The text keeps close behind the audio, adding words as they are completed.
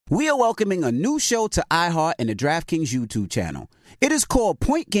We are welcoming a new show to iHeart and the DraftKings YouTube channel. It is called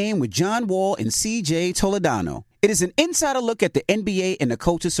Point Game with John Wall and CJ Toledano. It is an insider look at the NBA and the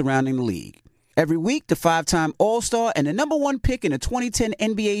coaches surrounding the league. Every week, the 5-time All-Star and the number one pick in the 2010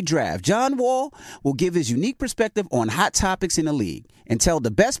 NBA Draft, John Wall, will give his unique perspective on hot topics in the league and tell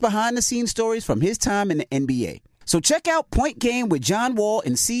the best behind-the-scenes stories from his time in the NBA. So check out Point Game with John Wall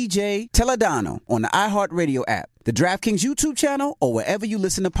and CJ Toledano on the iHeartRadio app, the DraftKings YouTube channel, or wherever you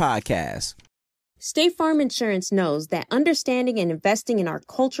listen to podcasts. State Farm Insurance knows that understanding and investing in our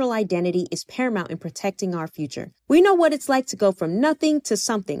cultural identity is paramount in protecting our future. We know what it's like to go from nothing to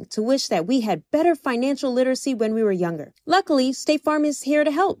something, to wish that we had better financial literacy when we were younger. Luckily, State Farm is here to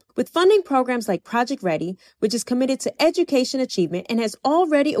help with funding programs like Project Ready, which is committed to education achievement and has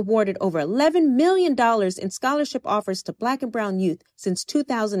already awarded over $11 million in scholarship offers to Black and Brown youth since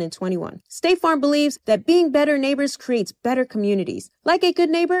 2021. State Farm believes that being better neighbors creates better communities. Like a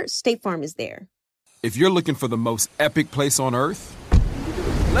good neighbor, State Farm is there. If you're looking for the most epic place on Earth,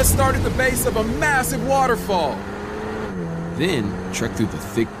 let's start at the base of a massive waterfall. Then trek through the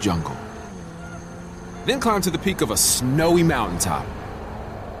thick jungle. Then climb to the peak of a snowy mountaintop.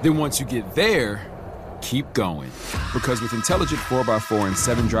 Then once you get there, keep going. Because with intelligent 4x4 and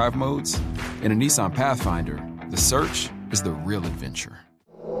 7 drive modes and a Nissan Pathfinder, the search is the real adventure.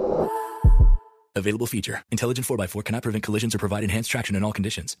 Available feature. Intelligent 4x4 cannot prevent collisions or provide enhanced traction in all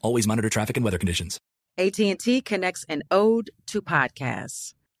conditions. Always monitor traffic and weather conditions. AT&T connects an ode to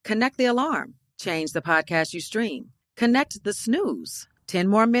podcasts. Connect the alarm. Change the podcast you stream. Connect the snooze. 10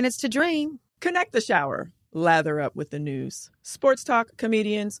 more minutes to dream. Connect the shower. Lather up with the news. Sports talk,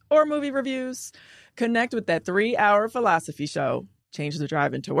 comedians, or movie reviews. Connect with that 3-hour philosophy show. Change the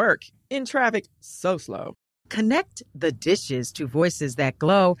drive into work. In traffic so slow. Connect the dishes to voices that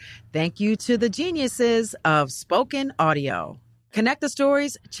glow. Thank you to the geniuses of spoken audio. Connect the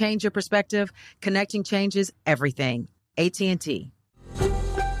stories, change your perspective. Connecting changes everything. AT&T.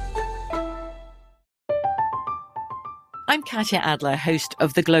 I'm Katya Adler, host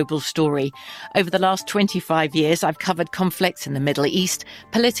of The Global Story. Over the last 25 years, I've covered conflicts in the Middle East,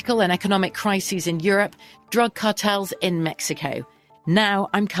 political and economic crises in Europe, drug cartels in Mexico. Now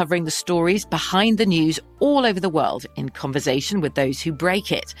I'm covering the stories behind the news all over the world in conversation with those who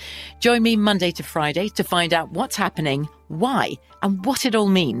break it. Join me Monday to Friday to find out what's happening, why, and what it all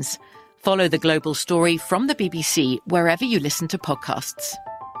means. Follow The Global Story from the BBC wherever you listen to podcasts.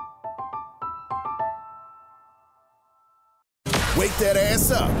 Wake that ass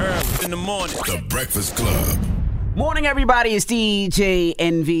up. Early in the morning. The Breakfast Club. Morning, everybody. It's DJ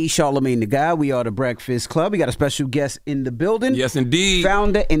NV, Charlamagne the Guy. We are the Breakfast Club. We got a special guest in the building. Yes, indeed.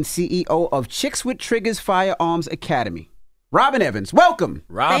 Founder and CEO of Chicks with Triggers Firearms Academy. Robin Evans, welcome.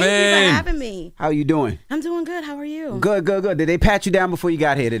 Robin. Thank you for having me. How you doing? I'm doing good. How are you? Good. Did they pat you down before you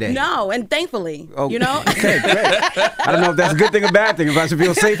got here today? No, and thankfully, you know? Okay, great. I don't know if that's a good thing or bad thing, if I should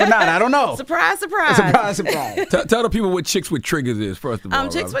feel safe or not. I don't know. Surprise. Tell the people what Chicks with Triggers is, first of all.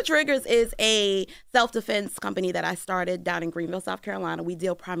 Chicks with Triggers is a self-defense company that I started down in Greenville, South Carolina. We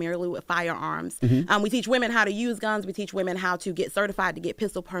deal primarily with firearms. Mm-hmm. We teach women how to use guns. We teach women how to get certified to get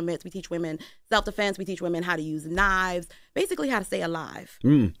pistol permits. We teach women self-defense. We teach women how to use knives, basically how to stay alive.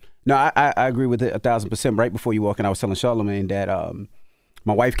 No, I agree with it 1,000%. Right before you walk in, I was telling Charlamagne that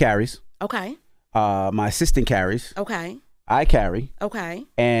my wife carries. Okay. My assistant carries. Okay. I carry. Okay.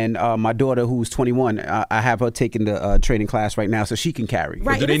 And my daughter, who's 21, I have her taking the training class right now so she can carry.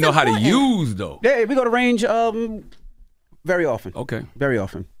 Right. Do they know how to use, though? Yeah, we go to range very often. Okay. Very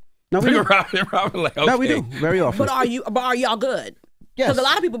often. No, we do. Robin, like, okay. No, we do. Very often. But are y'all good? Yes. Because a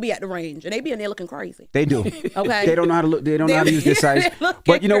lot of people be at the range and they be in there looking crazy. They do. Okay. They don't know how to look. They don't know how to use this size.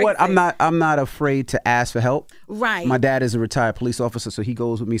 But you know what? I'm not afraid to ask for help. Right. My dad is a retired police officer, so he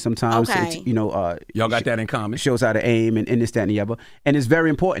goes with me sometimes. Okay. Y'all got that in common. Shows how to aim and this, that, and the other. And it's very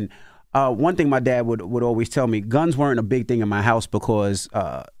important. One thing my dad would always tell me: guns weren't a big thing in my house because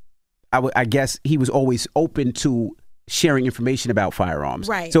I guess he was always open to sharing information about firearms.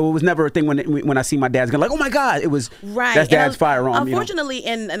 Right. So it was never a thing when I see my dad's gun, like, oh my God, it was that's dad's firearm. Unfortunately,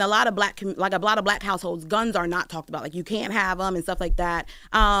 in a lot of black households, guns are not talked about. Like you can't have them and stuff like that.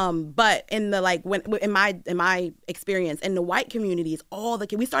 But in the in my experience in the white communities,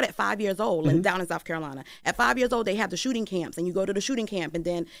 we start at 5 years old down in South Carolina. At 5 years old, they have the shooting camps, and you go to the shooting camp, and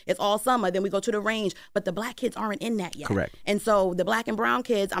then it's all summer. Then we go to the range, but the black kids aren't in that yet. Correct. And so the black and brown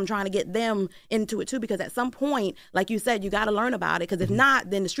kids, I'm trying to get them into it too, because at some point, like you said, you got to learn about it, because if not,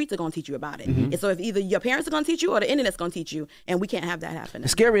 then the streets are going to teach you about it. And so if either your parents are going to teach you or the internet's going to teach you, and we can't have that happen. The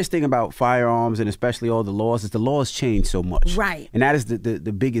scariest thing about firearms, and especially all the laws, is the laws change so much. Right. And that is the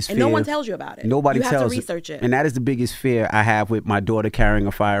biggest fear. And no one tells you about it. Nobody tells you. You have tells to research it. And that is the biggest fear I have with my daughter carrying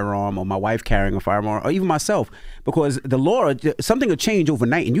a firearm, or my wife carrying a firearm, or even myself, because the law, something will change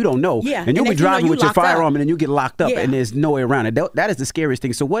overnight and you don't know. Yeah. And you'll be driving with your firearm and then you get locked up, Yeah. and there's no way around it. That is the scariest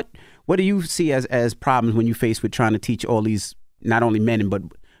thing. So what do you see as problems when you face with trying to teach all these, not only men, but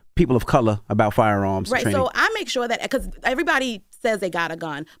people of color about firearms? Right. Training? So I make sure that, because everybody says they got a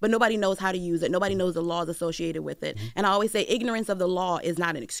gun, but nobody knows how to use it. Nobody knows the laws associated with it. And I always say ignorance of the law is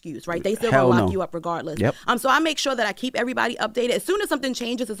not an excuse, right? They still gonna lock you up regardless. Yep. So I make sure that I keep everybody updated. As soon as something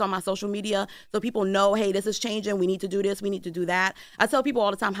changes, it's on my social media, so people know, hey, this is changing. We need to do this. We need to do that. I tell people all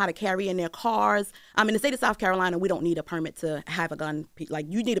the time how to carry in their cars. In the state of South Carolina, we don't need a permit to have a gun. Like,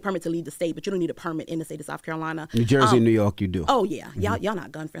 you need a permit to leave the state, but you don't need a permit in the state of South Carolina. New Jersey and New York, you do. Oh yeah, y'all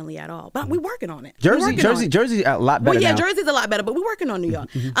not gun friendly at all. But we're working on it. Jersey's a lot better. Well, yeah, now. Jersey's a lot better, but we're working on New York.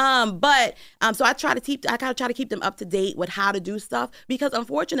 So I try to keep them up to date with how to do stuff, because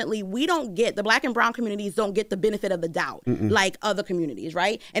unfortunately the Black and brown communities don't get the benefit of the doubt like other communities,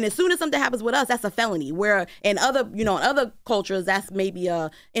 right? And as soon as something happens with us, that's a felony. Where in other cultures, that's maybe a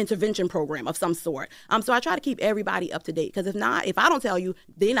intervention program of some sort. So I try to keep everybody up to date, because if I don't tell you,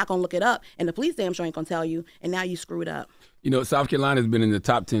 they're not gonna look it up, and the police damn sure ain't gonna tell you, and now you screwed up. South Carolina has been in the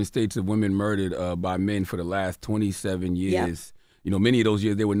top 10 states of women murdered by men for the last 27 years. Yep. Many of those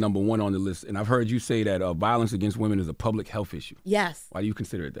years they were number one on the list. And I've heard you say that violence against women is a public health issue. Yes. Why do you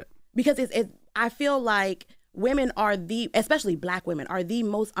consider it that? Because I feel like women are especially Black women, are the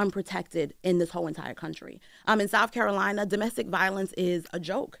most unprotected in this whole entire country. In South Carolina, domestic violence is a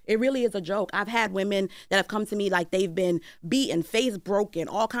joke. It really is a joke. I've had women that have come to me like they've been beaten, face broken,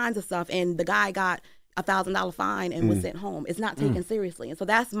 all kinds of stuff, and the guy got $1,000 fine and was sent home. It's not taken seriously. And so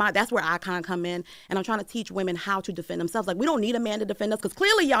that's where I kind of come in, and I'm trying to teach women how to defend themselves. Like, we don't need a man to defend us, because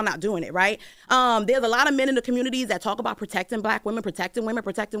clearly y'all not doing it, right? There's a lot of men in the communities that talk about protecting Black women, protecting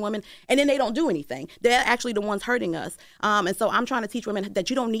women, and then they don't do anything. They're actually the ones hurting us. And so I'm trying to teach women that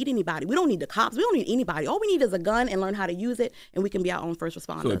you don't need anybody. We don't need the cops. We don't need anybody. All we need is a gun and learn how to use it, and we can be our own first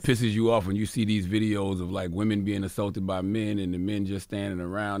responders. So it pisses you off when you see these videos of like women being assaulted by men, and the men just standing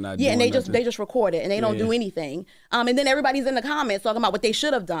around not doing and nothing. they just record it, and they don't do anything. And then everybody's in the comments talking about what they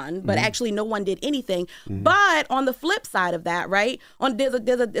should have done, but actually no one did anything. But on the flip side of that, right, there's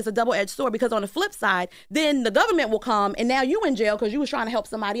a double-edged sword, because on the flip side, then the government will come, and now you in jail because you was trying to help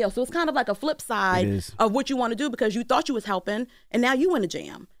somebody else. So it's kind of like a flip side of what you want to do, because you thought you was helping, and now you in a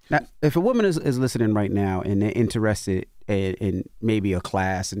jam. Now, if a woman is listening right now and they're interested in maybe a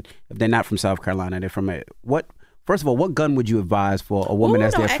class, and if they're not from South Carolina, they're from first of all, what gun would you advise for a woman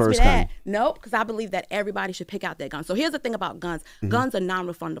that's their first gun? Nope, because I believe that everybody should pick out their gun. So here's the thing about guns. Guns are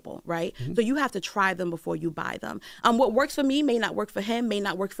non-refundable, right? So you have to try them before you buy them. What works for me may not work for him, may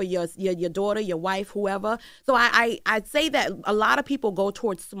not work for your daughter, your wife, whoever. So I'd say that a lot of people go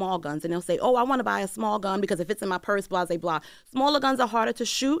towards small guns, and they'll say, oh, I want to buy a small gun because if it's in my purse, blah, blah, blah. Smaller guns are harder to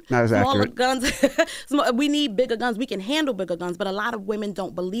shoot. Not as Smaller accurate. guns, we need bigger guns. We can handle bigger guns, but a lot of women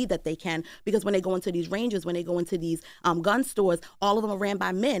don't believe that they can, because when they go into these ranges, when they go into these gun stores, all of them are ran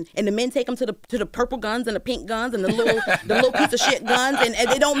by men, and the men take them to the purple guns and the pink guns and the little piece of shit guns, and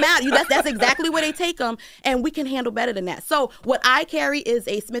they don't matter. That's exactly where they take them, and we can handle better than that. So what I carry is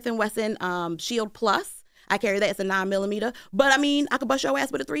a Smith & Wesson Shield Plus. I carry that. It's a 9mm, but I mean, I could bust your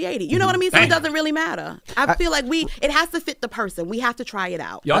ass with a 380. You know what I mean? So it doesn't really matter. I feel like it has to fit the person. We have to try it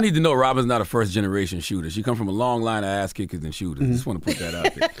out. Y'all need to know Robin's not a first generation shooter. She come from a long line of ass kickers and shooters. Just want to put that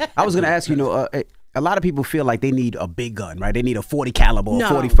out there. I was going to ask a lot of people feel like they need a big gun, right? They need a 40 caliber or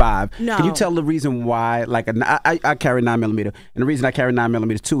 45. No. Can you tell the reason why? Like, I carry 9mm, and the reason I carry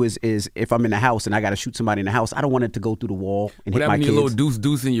 9mm too is if I'm in the house and I got to shoot somebody in the house, I don't want it to go through the wall and hit my kids. What happened to your little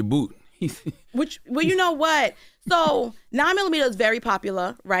deuce in your boot? Well, you know what? So 9mm is very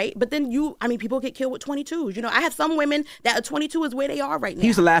popular, right? But then people get killed with 22s. I have some women that a 22 is where they are right now. He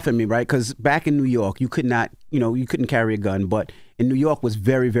used to laugh at me, right? Because back in New York, you could not, you couldn't carry a gun, but in New York was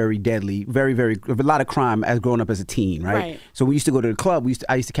very, very deadly, very, very, a lot of crime as growing up as a teen, right? So we used to go to the club.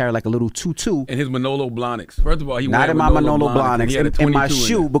 I used to carry like a little 2.2. And his Manolo Blahniks. First of all, not in my Manolo Blahniks, in my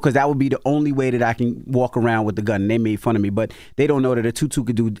shoe, because that would be the only way that I can walk around with the gun. And they made fun of me, but they don't know that a 2.2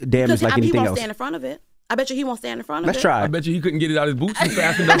 could do damage like anything else. He won't stand in front of it. I bet you he won't stand in front of it. Let's try. I bet you he couldn't get it out of his boots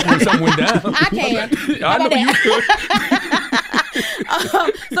fast enough when something went down. I can. I know you could.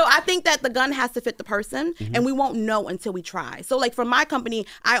 So I think that the gun has to fit the person, and we won't know until we try. So like for my company,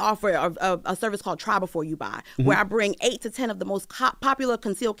 I offer a service called Try Before You Buy, where I bring 8 to 10 of the most popular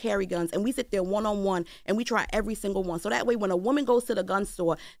concealed carry guns, and we sit there one-on-one, and we try every single one. So that way, when a woman goes to the gun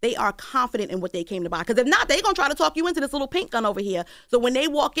store, they are confident in what they came to buy. Because if not, they're going to try to talk you into this little pink gun over here. So when they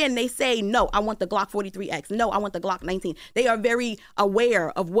walk in, they say, no, I want the Glock 43X. No, I want the Glock 19. They are very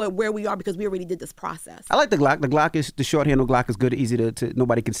aware of where we are because we already did this process. I like the Glock. The Glock is, the short handle Glock is good, easy to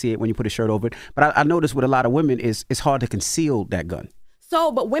nobody can see it when you put a shirt over it. But I noticed with a lot of women, it's hard to conceal that gun.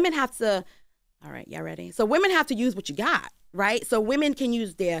 So, but women have to, all right, y'all ready? So women have to use what you got. Right? So women can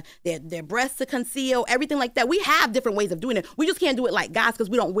use their breasts to conceal, everything like that. We have different ways of doing it. We just can't do it like guys because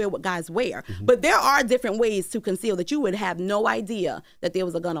we don't wear what guys wear. But there are different ways to conceal that you would have no idea that there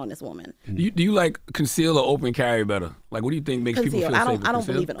was a gun on this woman. Do you like conceal or open carry better? Like, what do you think makes people feel safer? I don't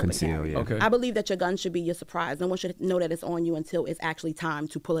believe in open carry. Yeah. Okay. I believe that your gun should be your surprise. No one should know that it's on you until it's actually time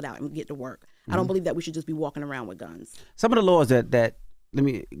to pull it out and get to work. I don't believe that we should just be walking around with guns. Some of the laws that let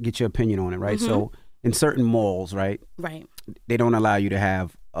me get your opinion on it, right? So in certain malls, right? Right. They don't allow you to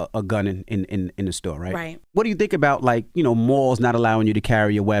have a gun in the store, right? Right. What do you think about, like, malls not allowing you to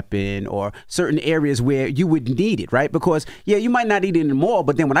carry a weapon, or certain areas where you would need it, right? Because, yeah, you might not need it in the mall,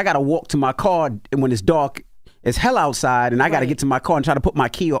 but then when I got to walk to my car and when it's dark, it's hell outside, and I got to get to my car and try to put my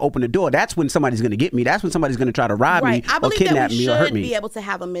key or open the door. That's when somebody's going to get me. That's when somebody's going to try to rob me or kidnap me or hurt me. I believe that we should be able to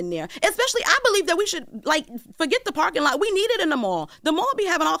have them in there. Especially, I believe that we should, like, forget the parking lot. We need it in the mall. The mall be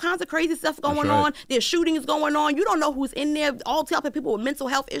having all kinds of crazy stuff going on. There's shootings going on. You don't know who's in there. All type of people with mental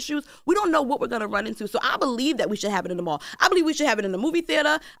health issues. We don't know what we're going to run into. So I believe that we should have it in the mall. I believe we should have it in the movie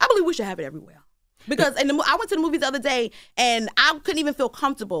theater. I believe we should have it everywhere. Because I went to the movies the other day and I couldn't even feel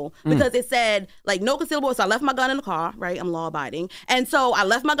comfortable because it said, like, no concealable. So I left my gun in the car, right? I'm law abiding. And so I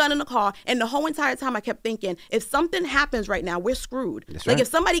left my gun in the car, and the whole entire time I kept thinking, if something happens right now, we're screwed. That's like right. If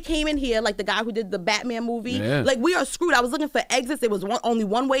somebody came in here, like the guy who did the Batman movie, like, we are screwed. I was looking for exits. There was only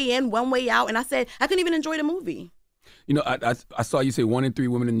one way in, one way out. And I said, I couldn't even enjoy the movie. I saw you say 1 in 3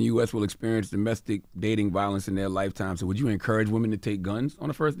 women in the U.S. will experience domestic dating violence in their lifetime. So would you encourage women to take guns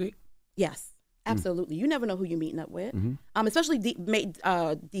on a first date? Yes. Absolutely. You never know who you're meeting up with. Especially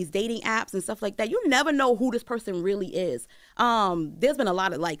these dating apps and stuff like that. You never know who this person really is. There's been a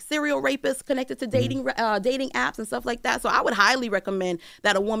lot of, like, serial rapists connected to dating apps and stuff like that. So I would highly recommend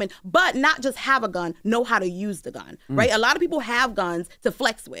that a woman, but not just have a gun, know how to use the gun, right? A lot of people have guns to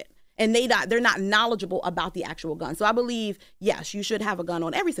flex with, and they're not knowledgeable about the actual gun. So I believe, yes, you should have a gun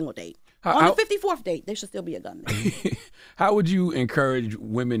on every single date. On the 54th date, there should still be a gun there. How would you encourage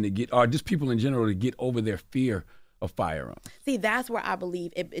women to get, or just people in general, to get over their fear of firearms? See, that's where I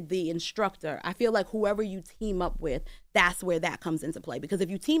believe the instructor, I feel like whoever you team up with, that's where that comes into play. Because if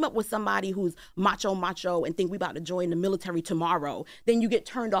you team up with somebody who's macho and think we about to join the military tomorrow, then you get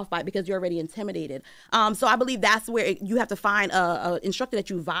turned off by it because you're already intimidated. So I believe that's where you have to find a instructor that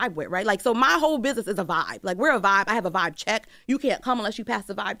you vibe with, right? Like, so my whole business is a vibe. Like, we're a vibe. I have a vibe check. You can't come unless you pass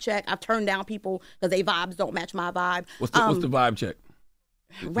the vibe check. I've turned down people because they vibes don't match my vibe. What's the vibe check?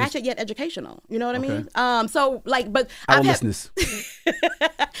 Ratchet yet educational. You know what I mean? So, like, but Our listeners.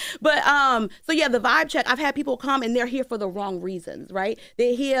 But so yeah, the vibe check. I've had people come and they're here for the wrong reasons, right?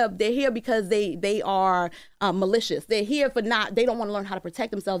 They're here because they are malicious. They're here for they don't want to learn how to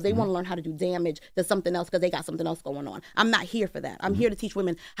protect themselves. They want to learn how to do damage to something else because they got something else going on. I'm not here for that. I'm here to teach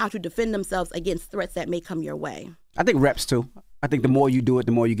women how to defend themselves against threats that may come your way. I think reps too. I think the more you do it,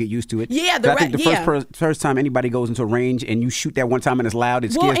 the more you get used to it. Yeah, I think the first time anybody goes into a range and you shoot that one time and it's loud,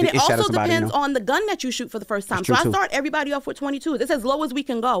 it scares the ish out of somebody. Well, and it also depends on the gun that you shoot for the first time. So I start everybody off with 22s. It's as low as we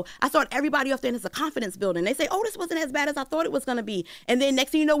can go. I start everybody off there, and it's a confidence building. They say, oh, this wasn't as bad as I thought it was going to be. And then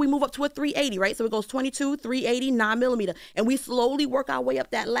next thing you know, we move up to a 380, right? So it goes 22, 380, 9mm. And we slowly work our way up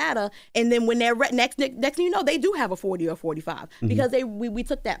that ladder. And then when they're next thing you know, they do have a 40 or 45 because we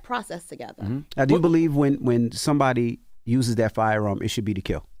took that process together. Now, do you believe when somebody uses that firearm, it should be to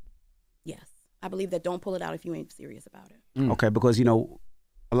kill? Yes. I believe that don't pull it out if you ain't serious about it. Okay, because,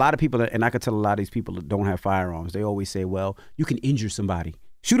 a lot of people, and I could tell a lot of these people that don't have firearms, they always say, well, you can injure somebody.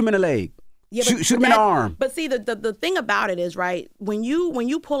 Shoot them in the leg. Yeah, shoot them in the arm. But see, the thing about it is, right, when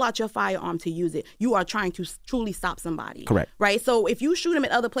you pull out your firearm to use it, you are trying to truly stop somebody. Correct. Right? So if you shoot them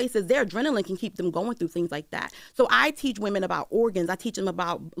at other places, their adrenaline can keep them going through things like that. So I teach women about organs. I teach them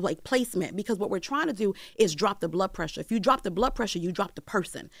about, like, placement, because what we're trying to do is drop the blood pressure. If you drop the blood pressure, you drop the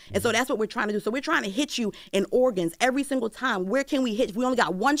person. And so that's what we're trying to do. So we're trying to hit you in organs every single time. Where can we hit? If we only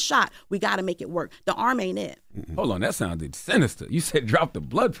got one shot, we got to make it work. The arm ain't it. Hold on, that sounded sinister. You said drop the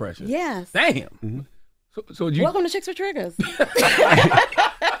blood pressure. Yes. Damn. So welcome to Chicks with Triggers.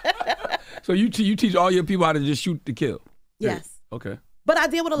 So you teach all your people how to just shoot to kill. Yes. Okay. But I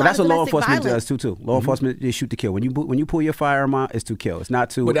deal with a lot that's of what law domestic enforcement violence. does too. Law enforcement, they shoot to kill. When you pull your firearm out, it's to kill. It's not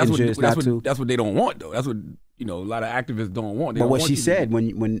to injure. It's not to. That's what they don't want, though. That's what a lot of activists don't want. But what she said,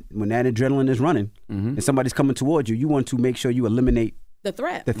 when that adrenaline is running and somebody's coming towards you, you want to make sure you eliminate the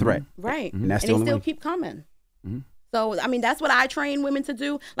threat. And Right. that's and the they only still way. keep coming. So, I mean, that's what I train women to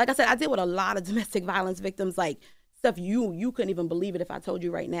do. Like I said, I deal with a lot of domestic violence victims, like stuff you couldn't even believe it if I told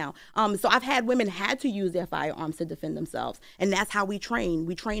you right now. So I've had women had to use their firearms to defend themselves. And that's how we train.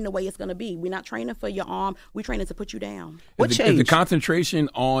 We train the way it's going to be. We're not training for your arm. We're training to put you down. Is the concentration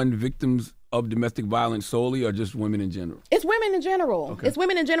on victims of domestic violence solely or just women in general? It's women in general. Okay. It's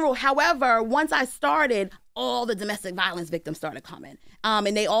women in general. However, once I started, all the domestic violence victims started coming.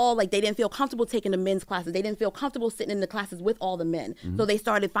 And they all, they didn't feel comfortable taking the men's classes. They didn't feel comfortable sitting in the classes with all the men. So they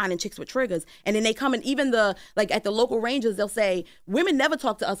started finding chicks with triggers. And then they come and even at the local ranges, they'll say, women never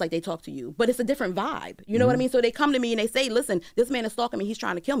talk to us like they talk to you, but it's a different vibe. You know what I mean? So they come to me and they say, listen, this man is stalking me. He's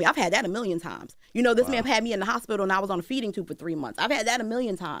trying to kill me. I've had that a million times. This man had me in the hospital and I was on a feeding tube for 3 months. I've had that a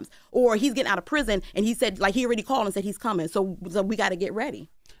million times. Or he's getting out of prison and he said, he already called and said he's coming. So we got to get ready.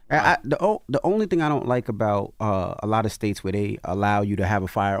 The only thing I don't like about a lot of states where they allow you to have a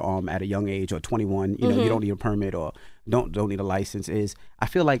firearm at a young age or 21, you know, you don't need a permit or don't need a license, is I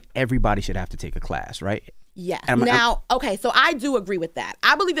feel like everybody should have to take a class, right? Yes. Okay, so I do agree with that.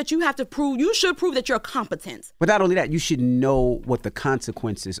 I believe that you should prove that you're competent. But not only that, you should know what the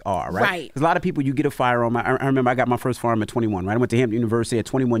consequences are, right? Right. Because a lot of people, you get a firearm. I remember I got my first firearm at 21, right? I went to Hampton University at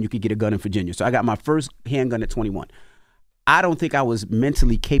 21. You could get a gun in Virginia. So I got my first handgun at 21. I don't think I was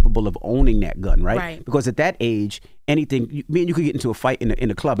mentally capable of owning that gun, right? Right. Because at that age, anything, me and you could get into a fight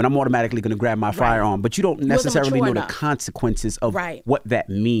in a club, and I'm automatically going to grab my firearm, but you don't necessarily know the consequences of what that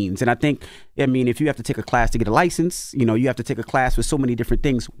means. And I think, if you have to take a class to get a license, you have to take a class for so many different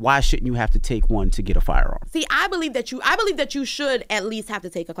things. Why shouldn't you have to take one to get a firearm? See, I believe that you should at least have to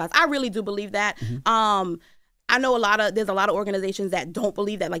take a class. I really do believe that. I know there's a lot of organizations that don't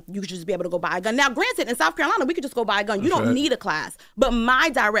believe that you should just be able to go buy a gun. Now, granted, in South Carolina, we could just go buy a gun. You don't need a class. But my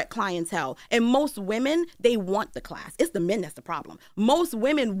direct clientele, and most women, they want the class. It's the men that's the problem. Most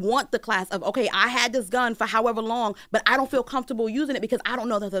women want the class of, okay, I had this gun for however long, but I don't feel comfortable using it because I don't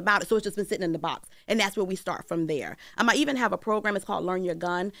know nothing about it. So it's just been sitting in the box. And that's where we start from there. I even have a program. It's called Learn Your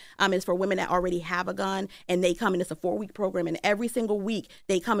Gun. It's for women that already have a gun. And they come, and it's a 4-week program. And every single week,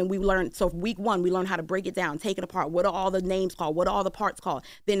 they come and we learn. So week 1, we learn how to break it down, take it apart. What are all the names called? What are all the parts called?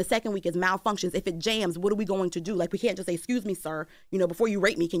 Then the second week is malfunctions. If it jams, what are we going to do? We can't just say, excuse me, sir, before you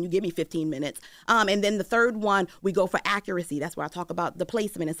rape me, can you give me 15 minutes? And then the third one, we go for accuracy. That's where I talk about the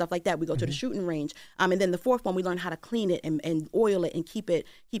placement and stuff like that. We go to the shooting range. And then the fourth one, we learn how to clean it and oil it and keep it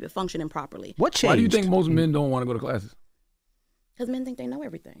functioning properly. What changed? Why do you think most men don't want to go to classes? Because men think they know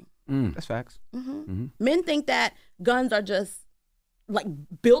everything. That's facts. Men think that guns are just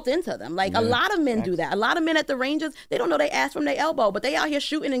built into them. A lot of men do that. A lot of men at the ranges, they don't know they ass from their elbow, but they out here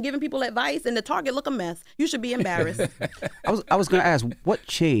shooting and giving people advice, and the target look a mess. You should be embarrassed. I was going to ask, what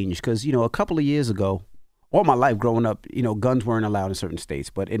changed? Because, a couple of years ago, all my life growing up, guns weren't allowed in certain states.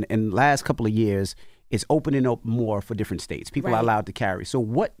 But in the last couple of years, it's opening up more for different states. People are allowed to carry. So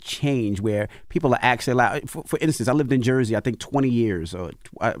what changed where people are actually allowed? For instance, I lived in Jersey, I think 20 years or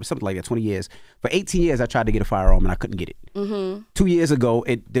something like that, 20 years. For 18 years, I tried to get a firearm and I couldn't get it. 2 years ago,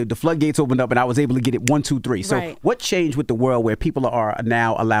 the floodgates opened up and I was able to get it 1, 2, 3. So what changed with the world where people are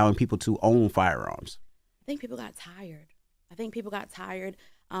now allowing people to own firearms? I think people got tired. I think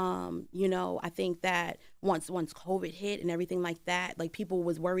that once COVID hit and everything like that, people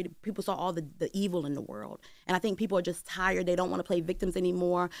was worried. People saw all the evil in the world. And I think people are just tired. They don't want to play victims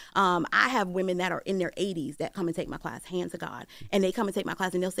anymore. I have women that are in their 80s that come and take my class, hand to God. And they come and take my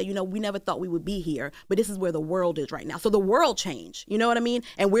class and they'll say, we never thought we would be here, but this is where the world is right now. So the world changed, you know what I mean?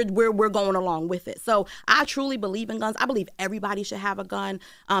 And we're going along with it. So I truly believe in guns. I believe everybody should have a gun.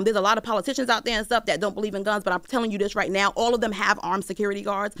 There's a lot of politicians out there and stuff that don't believe in guns, but I'm telling you this right now, all of them have armed security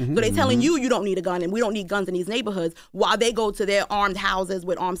guards. So they're telling you don't need a gun and we don't need guns in these neighborhoods while they go to their armed houses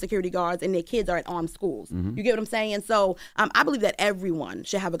with armed security guards and their kids are at armed schools. You get what I'm saying? So I believe that everyone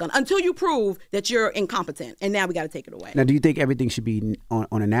should have a gun until you prove that you're incompetent. And now we got to take it away. Now, do you think everything should be on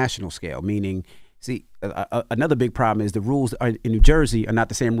a national scale? Meaning, see, another big problem is the rules in New Jersey are not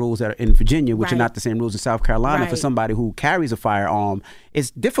the same rules that are in Virginia, which are not the same rules in South Carolina. For somebody who carries a firearm,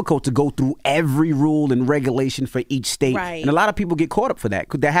 it's difficult to go through every rule and regulation for each state. And a lot of people get caught up for that.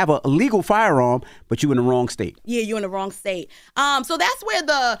 Could they have a legal firearm, but you're in the wrong state? Yeah, you're in the wrong state. So that's where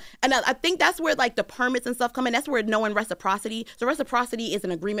I think that's where the permits and stuff come in. That's where knowing reciprocity. So reciprocity is an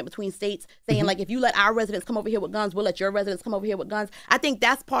agreement between states saying if you let our residents come over here with guns, we'll let your residents come over here with guns. I think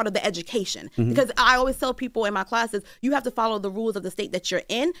that's part of the education because I always always tell people in my classes, you have to follow the rules of the state that you're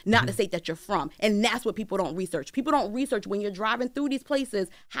in, not the state that you're from. And that's what people don't research. People don't research when you're driving through these places,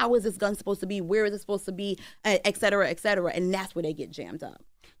 how is this gun supposed to be? Where is it supposed to be? Et cetera, et cetera. And that's where they get jammed up.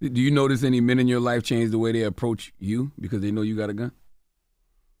 Do you notice any men in your life change the way they approach you because they know you got a gun?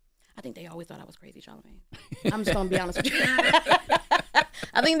 I think they always thought I was crazy, Charlamagne. I'm just going to be honest with you.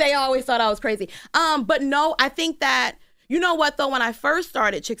 I think they always thought I was crazy. But no, I think that, you know what, though, when I first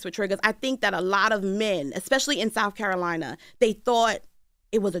started Chicks with Triggers, I think that a lot of men, especially in South Carolina, they thought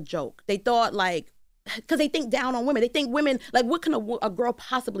it was a joke. They thought, like, because they think down on women. They think women, like, what can a girl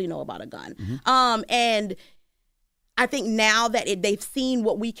possibly know about a gun? And I think now that they've seen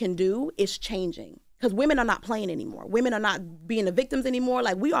what we can do, it's changing. Because women are not playing anymore. Women are not being the victims anymore.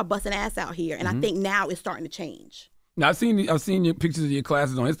 Like, we are busting ass out here. And I think now it's starting to change. Now, I've seen your pictures of your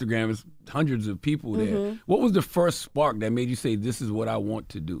classes on Instagram. There's hundreds of people there. What was the first spark that made you say, this is what I want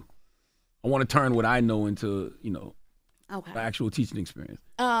to do? I want to turn what I know into, the actual teaching experience.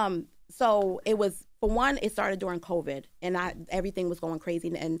 So it was, for one, it started during COVID, and everything was going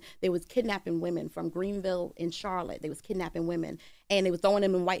crazy, and they was kidnapping women from Greenville in Charlotte. They was kidnapping women, and they was throwing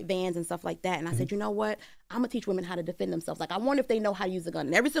them in white vans and stuff like that. And I said, you know what? I'm going to teach women how to defend themselves. Like, I wonder if they know how to use a gun.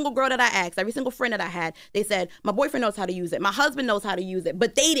 And every single girl that I asked, every single friend that I had, they said, my boyfriend knows how to use it. My husband knows how to use it,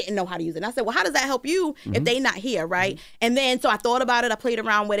 but they didn't know how to use it. And I said, well, how does that help you if they not here, right? And then, so I thought about it. I played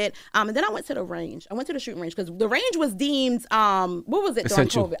around with it. And then I went to the range. I went to the shooting range because the range was deemed, what was it during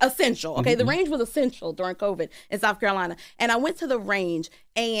COVID? Essential. Okay, the range was essential during COVID in South Carolina. And I went to the range,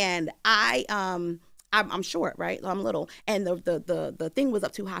 and I'm short, right? I'm little. And the thing was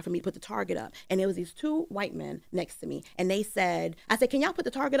up too high for me to put the target up. And there was these two white men next to me. And they said, I said, can y'all put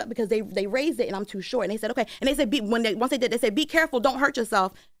the target up? Because they raised it and I'm too short. And they said, okay. And they said, once they did, they said, be careful, don't hurt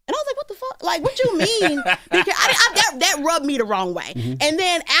yourself. And I was like, what the fuck? Like, what you mean? Because that rubbed me the wrong way. And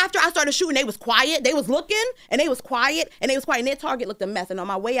then after I started shooting, they was quiet. They was looking, and they was quiet, and their target looked a mess. And on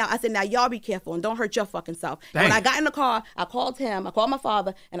my way out, I said, now y'all be careful and don't hurt your fucking self. When I got in the car, I called my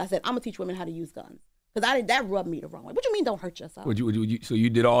father, and I said, I'm going to teach women how to use guns. Because that rubbed me the wrong way. What you mean don't hurt yourself? So you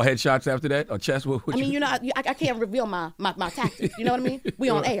did all headshots after that? Or chest? I can't reveal my tactics. You know what I mean? We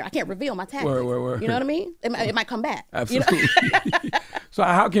on air. I can't reveal my tactics. Word. You know what I mean? It might come back. Absolutely. You know? So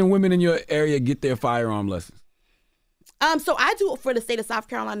how can women in your area get their firearm lessons? So I do for the state of South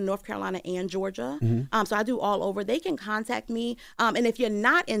Carolina, North Carolina, and Georgia. So I do all over. They can contact me. And if you're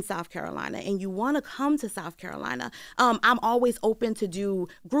not in South Carolina and you want to come to South Carolina, I'm always open to do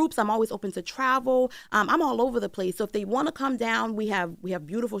groups. I'm always open to travel. I'm all over the place. So if they want to come down, we have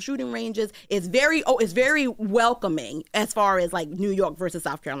beautiful shooting ranges. It's very welcoming as far as like New York versus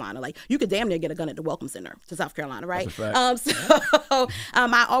South Carolina. Like you could damn near get a gun at the Welcome Center to South Carolina, right?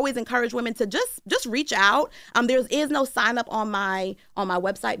 I always encourage women to just reach out. There is no sign up on my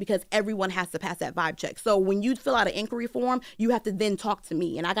website because everyone has to pass that vibe check. So when you fill out an inquiry form, you have to then talk to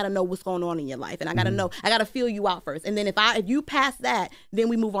me, and I got to know what's going on in your life, and I got to know, I got to feel you out first, and then if you pass that, then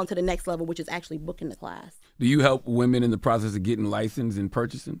we move on to the next level, which is actually booking the class. Do you help women in the process of getting licensed and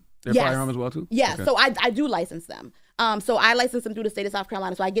purchasing their firearm as well too? Yeah, okay. So I do license them. So I license them through the state of South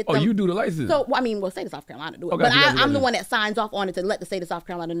Carolina. So I get them. Oh, you do the license? So state of South Carolina do it. Okay, but I'm the one that signs off on it to let the state of South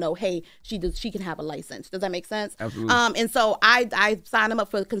Carolina know, hey, she can have a license. Does that make sense? Absolutely. And so I sign them up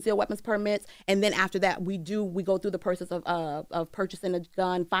for concealed weapons permits, and then after that we go through the process of purchasing a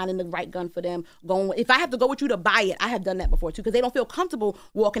gun, finding the right gun for them. If I have to go with you to buy it, I have done that before too, because they don't feel comfortable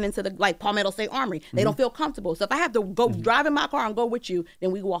walking into the Palmetto State Armory. They don't feel comfortable. So if I have to go drive in my car and go with you,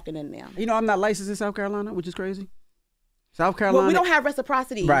 then we walking in there. You know, I'm not licensed in South Carolina, which is crazy. South Carolina. Well, we don't have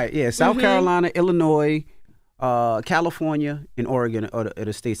reciprocity. Right, yeah. South Carolina, Illinois, California, and Oregon are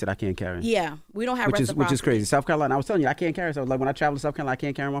the states that I can't carry. Yeah, we don't have reciprocity. Which is crazy. South Carolina, I was telling you, I can't carry. So like when I travel to South Carolina, I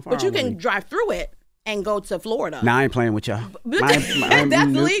can't carry my firearm. But you can drive through it and go to Florida. Nah, I ain't playing with y'all.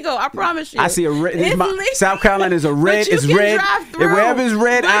 That's legal, I promise you. I see a red. South Carolina is a red. It's red. Wherever it's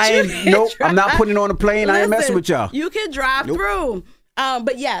red, I'm not putting it on a plane. I ain't messing with y'all. You can drive through.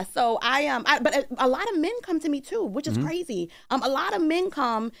 But yeah, so but a lot of men come to me too, which is crazy. A lot of men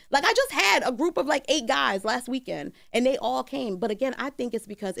come, like I just had a group of like 8 guys last weekend and they all came. But again, I think it's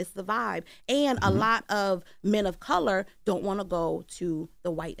because it's the vibe. And a lot of men of color don't want to go to the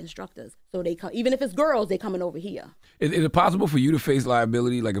white instructors. So they come, even if it's girls, they coming over here. Is it possible for you to face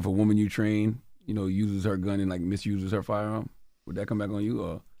liability? Like if a woman you train, uses her gun and like misuses her firearm, would that come back on you?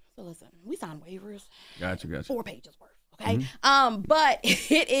 Or? So listen, we sign waivers. Gotcha. 4 pages worth. Okay. But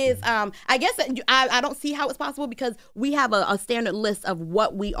it is, I guess I don't see how it's possible because we have a standard list of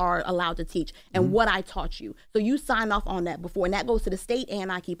what we are allowed to teach and what I taught you. So you sign off on that before, and that goes to the state,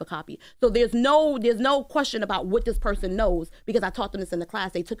 and I keep a copy. So there's no question about what this person knows because I taught them this in the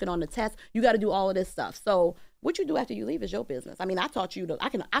class. They took it on the test. You got to do all of this stuff. So what you do after you leave is your business. I mean, I taught you I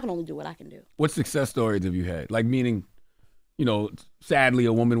can only do what I can do. What success stories have you had? Like, meaning, you know, sadly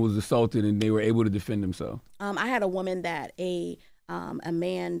a woman was assaulted and they were able to defend themselves. I had a woman that a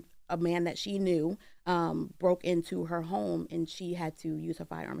man that she knew broke into her home, and she had to use her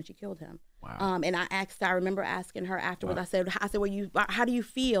firearm, and she killed him. Wow. And I remember asking her afterwards. Wow. I said, well, how do you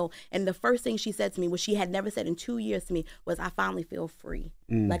feel? And the first thing she said to me, which she had never said in 2 years to me, was, I finally feel free.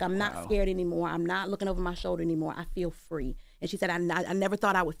 Like, I'm not scared anymore. I'm not looking over my shoulder anymore. I feel free. And she said, I never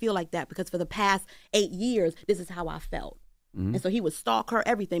thought I would feel like that because for the past 8 years, this is how I felt. And so he would stalk her,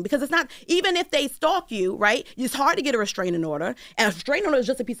 everything. Because it's not, even if they stalk you, right, it's hard to get a restraining order. And a restraining order is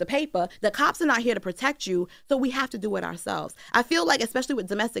just a piece of paper. The cops are not here to protect you, so we have to do it ourselves. I feel like, especially with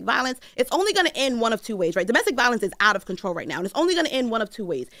domestic violence, it's only going to end one of two ways, right? Domestic violence is out of control right now, and it's only going to end one of two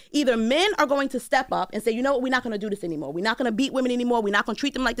ways. Either men are going to step up and say, you know what, we're not going to do this anymore. We're not going to beat women anymore. We're not going to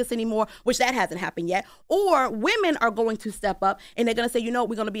treat them like this anymore, which that hasn't happened yet. Or women are going to step up, and they're going to say, you know,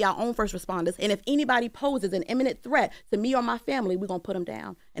 we're going to be our own first responders. And if anybody poses an imminent threat to me or my family, we're going to put them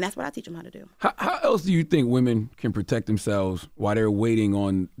down. And that's what I teach them how to do. How else do you think women can protect themselves while they're waiting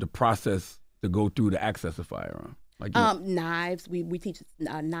on the process to go through to access a firearm? Like, knives. We teach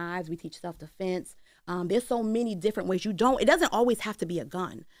knives. We teach self-defense. There's so many different ways. It doesn't always have to be a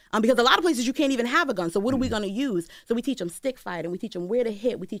gun. Because a lot of places you can't even have a gun. So what are we going to use? So we teach them stick fighting. We teach them where to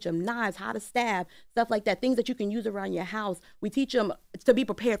hit. We teach them knives, how to stab, stuff like that. Things that you can use around your house. We teach them to be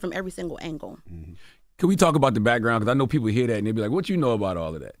prepared from every single angle. Mm-hmm. Can we talk about the background? Because I know people hear that and they be like, what you know about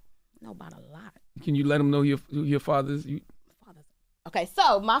all of that? I know about a lot. Can you let them know who your father's? Okay,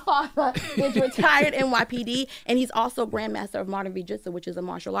 so my father is retired NYPD, and he's also Grandmaster of Modern Jiu-Jitsu, which is a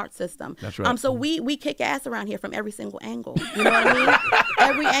martial arts system. That's right. So we kick ass around here from every single angle. You know what I mean?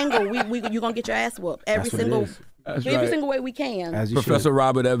 Every angle, you're going to get your ass whooped. Every single way we can. Professor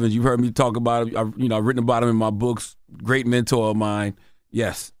Robert Evans, you've heard me talk about him. I've written about him in my books. Great mentor of mine.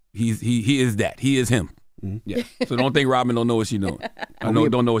 Yes, he is that. He is him. Mm-hmm. Yeah. So don't think Robin don't know what she's doing.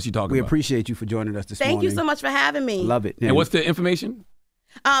 Don't know what she's talking about. We appreciate you for joining us this morning. Thank you so much for having me. Love it. And what's the information?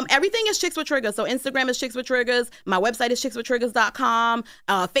 Everything is Chicks with Triggers. So Instagram is Chicks with Triggers. My website is chickswithtriggers.com.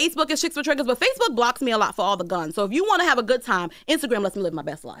 Facebook is Chicks with Triggers, but Facebook blocks me a lot for all the guns. So if you want to have a good time, Instagram lets me live my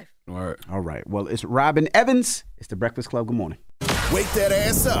best life. All right. Well, it's Robin Evans. It's The Breakfast Club. Good morning. Wake that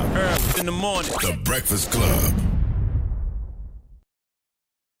ass up. Early in the morning. The Breakfast Club.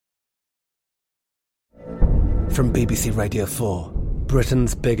 From BBC Radio 4,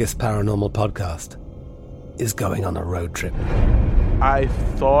 Britain's biggest paranormal podcast is going on a road trip. I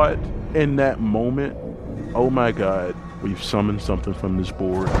thought in that moment, oh my God, we've summoned something from this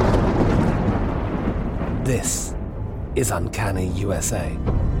board. This is Uncanny USA.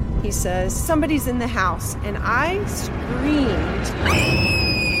 He says, somebody's in the house, and I screamed.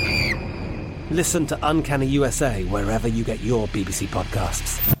 Listen to Uncanny USA wherever you get your BBC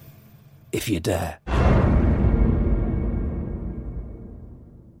podcasts, if you dare.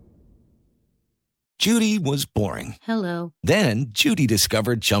 Judy was boring. Hello. Then Judy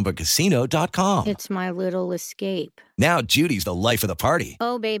discovered ChumbaCasino.com. It's my little escape. Now Judy's the life of the party.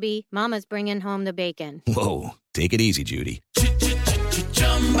 Oh, baby, mama's bringing home the bacon. Whoa, take it easy, Judy.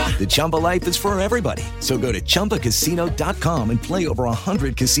 The Chumba life is for everybody. So go to ChumbaCasino.com and play over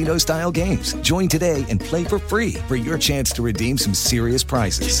 100 casino-style games. Join today and play for free for your chance to redeem some serious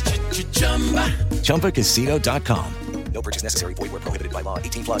prizes. ChumbaCasino.com. No purchase necessary. Void where prohibited by law.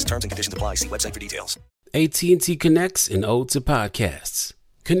 18 plus terms and conditions apply. See website for details. AT&T connects an ode to podcasts.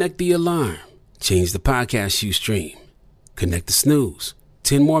 Connect the alarm. Change the podcast you stream. Connect the snooze.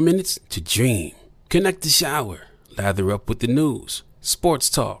 10 more minutes to dream. Connect the shower. Lather up with the news, sports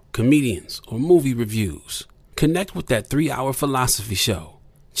talk, comedians, or movie reviews. Connect with that 3-hour philosophy show.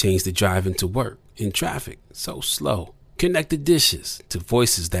 Change the drive into work in traffic so slow. Connect the dishes to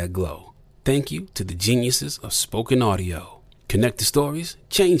voices that glow. Thank you to the geniuses of spoken audio. Connect the stories,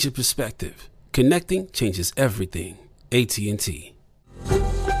 change your perspective. Connecting changes everything. AT&T.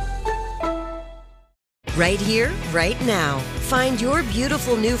 Right here, right now. Find your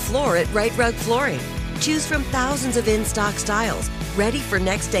beautiful new floor at Right Rug Flooring. Choose from thousands of in-stock styles, ready for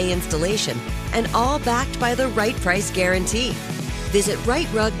next day installation, and all backed by the right price guarantee. Visit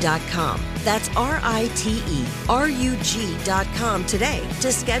rightrug.com. That's RITERUG.com today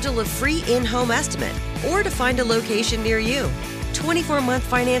to schedule a free in-home estimate or to find a location near you. 24-month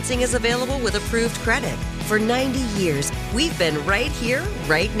financing is available with approved credit. For 90 years, we've been right here,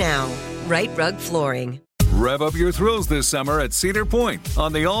 right now. Right Rug Flooring. Rev up your thrills this summer at Cedar Point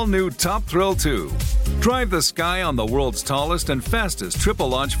on the all-new Top Thrill 2. Drive the sky on the world's tallest and fastest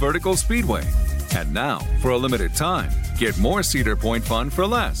triple-launch vertical speedway. And now, for a limited time, get more Cedar Point fun for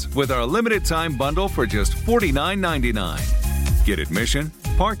less with our limited-time bundle for just $49.99. Get admission,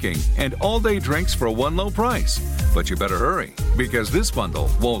 parking, and all-day drinks for one low price. But you better hurry, because this bundle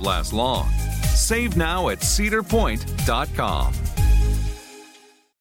won't last long. Save now at cedarpoint.com.